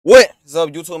What's up,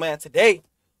 YouTube, man? Today,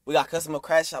 we got customer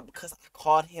crash out because I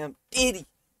called him Diddy.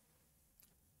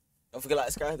 Don't forget to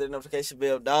like, subscribe, hit the notification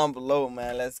bell down below,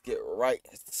 man. Let's get right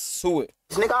to it.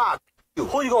 Nigga,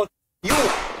 who you gonna you?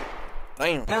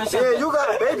 Damn. Yeah, you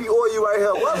got baby oil right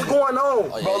here. What's going on?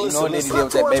 Oh, yeah, bro, you listen, know let's Diddy put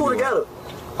with two that and baby two oil. together.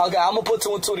 Okay, I'm gonna put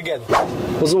two and two together.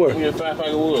 What's the word? We in 5 pack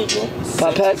of woods, bro.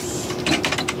 5 pack?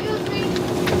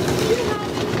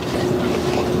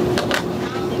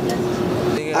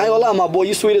 I ain't gonna lie, my boy,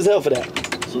 you sweet as hell for that.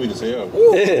 Sweet as hell.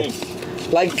 Yeah.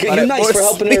 Like, you nice for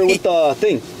helping her with the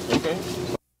thing. Okay.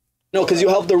 No, because you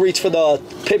helped her reach for the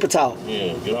paper towel.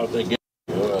 Yeah, get off that game.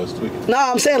 Sweet.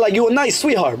 Nah, I'm saying, like, you a nice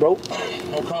sweetheart, bro.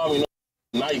 Don't call me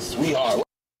no nice sweetheart. What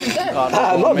is that?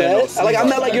 My bad. Like, I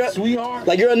meant like sweetheart?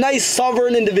 like you're a nice,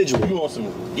 sovereign individual. You want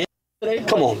some gay today?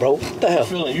 Come on, bro. What the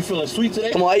hell? You feeling sweet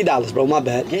today? Come on, $8, bro. My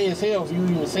bad. Gay as hell for you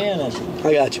even saying that shit.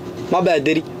 I got you. My bad,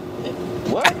 Diddy.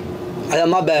 What?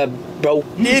 My bad, bro.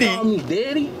 You call me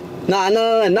daddy? Nah,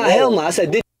 hell no. I said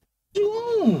Diddy. What you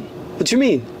on? What you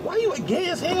mean? Why you gay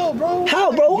as hell, bro? How,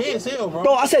 bro? Gay as hell, bro.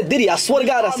 Bro, I said Diddy. I swear to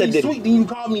God, I said Diddy. Sweet, then you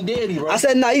call me daddy, bro. I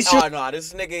said, nah, he's Oh, no,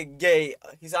 this nigga gay.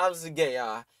 He's obviously gay,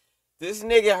 y'all. This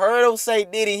nigga heard him say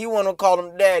Diddy. He want to call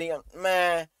him daddy.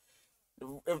 Man,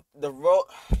 the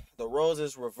roles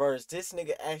is reversed. This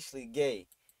nigga actually gay.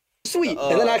 sweet.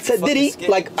 And then I said Diddy.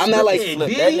 Like, I meant like,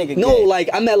 That nigga no, gay. like,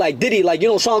 I meant like Diddy. Like, you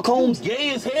know Sean Combs?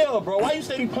 Gay as hell, bro. Why you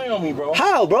steady playing on me, bro?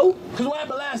 How, bro? Cause what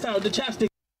happened last time with the chapstick?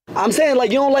 I'm saying,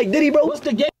 like, you don't like Diddy, bro? What's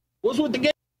the gay? What's with the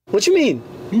gay? What you mean?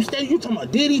 You talking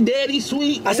about Diddy, daddy,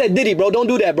 sweet? I said Diddy, bro. Don't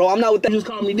do that, bro. I'm not with that. You just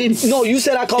call me Diddy. No, you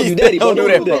said I called you daddy, bro. Don't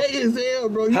do that, bro. Gay as hell,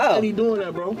 bro. You How? steady doing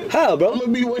that, bro. How, bro? I'm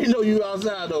gonna be waiting on you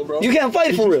outside, though, bro. You can't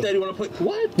fight for You real. steady wanna play.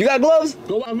 What? You got gloves?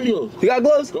 Go watch videos. You got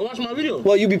gloves? Go watch my videos.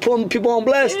 Well, you be putting people on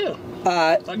blast? Yeah.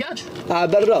 Alright. I got you.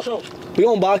 Alright, bet it up. So, We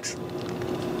on box.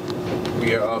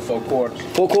 we are 4 quarters.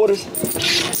 4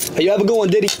 quarters. Hey, you ever going,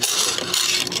 Diddy?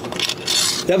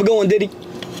 You ever going, Diddy?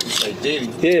 Hey, Diddy.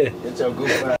 Yeah. It's your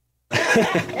good friend.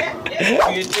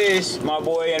 Get this, my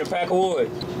boy, and a pack of wood.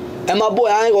 And my boy,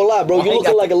 I ain't gonna lie, bro. Oh, You he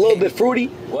looking got like a the little pig. bit fruity.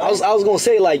 What? I was gonna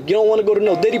say, like, you don't want to go to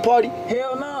no Diddy party?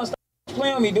 Hell no, stop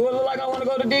playing with me. Do it look like I want to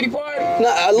go to Diddy party?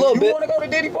 Nah, a little You bit. want to go to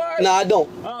Diddy party? Nah, I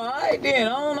don't. Alright then, I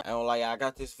don't know. I don't like. I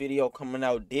got this video coming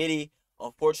out. Diddy,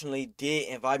 unfortunately, did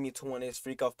invite me to one of his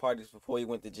freak off parties before he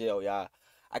went to jail, y'all.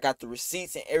 I got the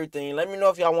receipts and everything. Let me know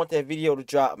if y'all want that video to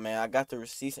drop, man. I got the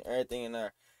receipts and everything in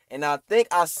there. And I think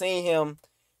I seen him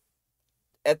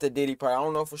at the Diddy party. I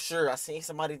don't know for sure. I seen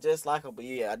somebody just like him, but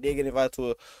yeah, I did get invited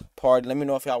to a party. Let me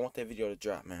know if y'all want that video to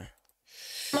drop, man.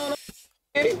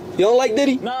 You don't like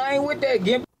Diddy? No, I ain't with that.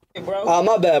 Get bro. Oh,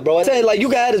 my bad, bro. I saying, like, you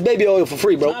can have this baby oil for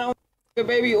free, I bro. don't the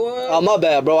baby oil. Oh, my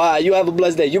bad, bro. Alright, you have a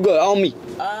blessed day. You good on me.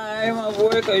 Alright, my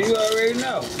boy, cause you already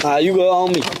know. Alright, you good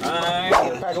on me.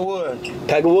 Alright, pack of wood.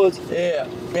 Pack of woods. Yeah,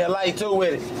 be a light too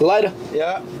with it. Lighter.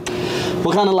 Yeah,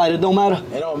 What kind of lighter? Don't matter.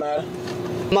 it don't matter.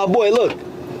 My boy, look.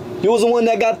 You was the one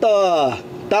that got the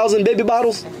 1,000 baby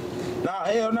bottles? Nah,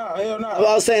 hell no, hell no. I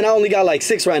was saying I only got like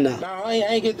 6 right now. Nah, I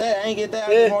ain't get that. I ain't get that.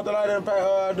 I Yeah. just want the light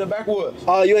of the backwoods.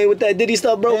 Oh, you ain't with that Diddy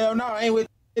stuff, bro? Hell no, I ain't with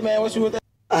that, man. What you with that?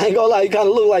 I ain't gonna lie, you kind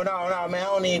of look like... No, man, I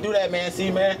don't even do that, man.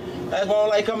 See, man, that's why I don't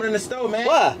like coming in the store, man.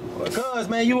 Why? Because,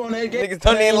 man, you on that game. Niggas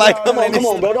don't even like coming in Come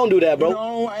on, bro. Don't do that, bro.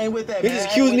 No, I ain't with that, You man. just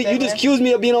I ain't accused with me. that, You just man. accused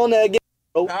me of being on that game,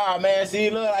 bro. Nah, man, see,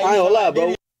 look, like, I ain't gonna lie,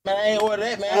 bro. Man, I ain't order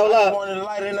that, man. I ain't gonna lie. just wanted to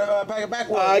light in the pack of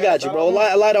backwoods. I got you, bro.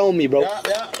 Light on me, bro.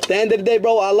 Yeah. At the end of the day,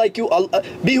 bro, I like you.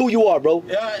 Be who you are, bro.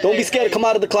 Yeah, Don't be hey, scared to hey. come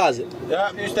out of the closet.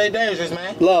 Yeah, you stay dangerous,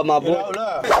 man. Love, my You boy. know,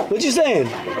 love. What you saying?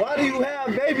 Why do you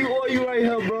have baby oil right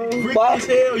here, bro? Freaky Why? as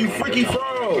hell, you freaky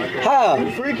furrow. How?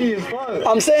 You freaky as fuck.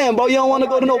 I'm saying, bro, you don't want to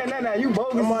go to no... Nah, you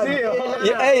bogus as hell.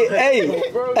 Yeah,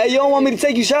 hey, you don't want me to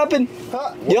take you shopping?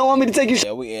 You don't want me to take you shopping?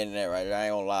 Yeah, we ending that right there. I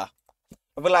ain't gonna lie.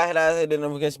 I feel like I hit the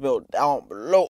notification bell down below.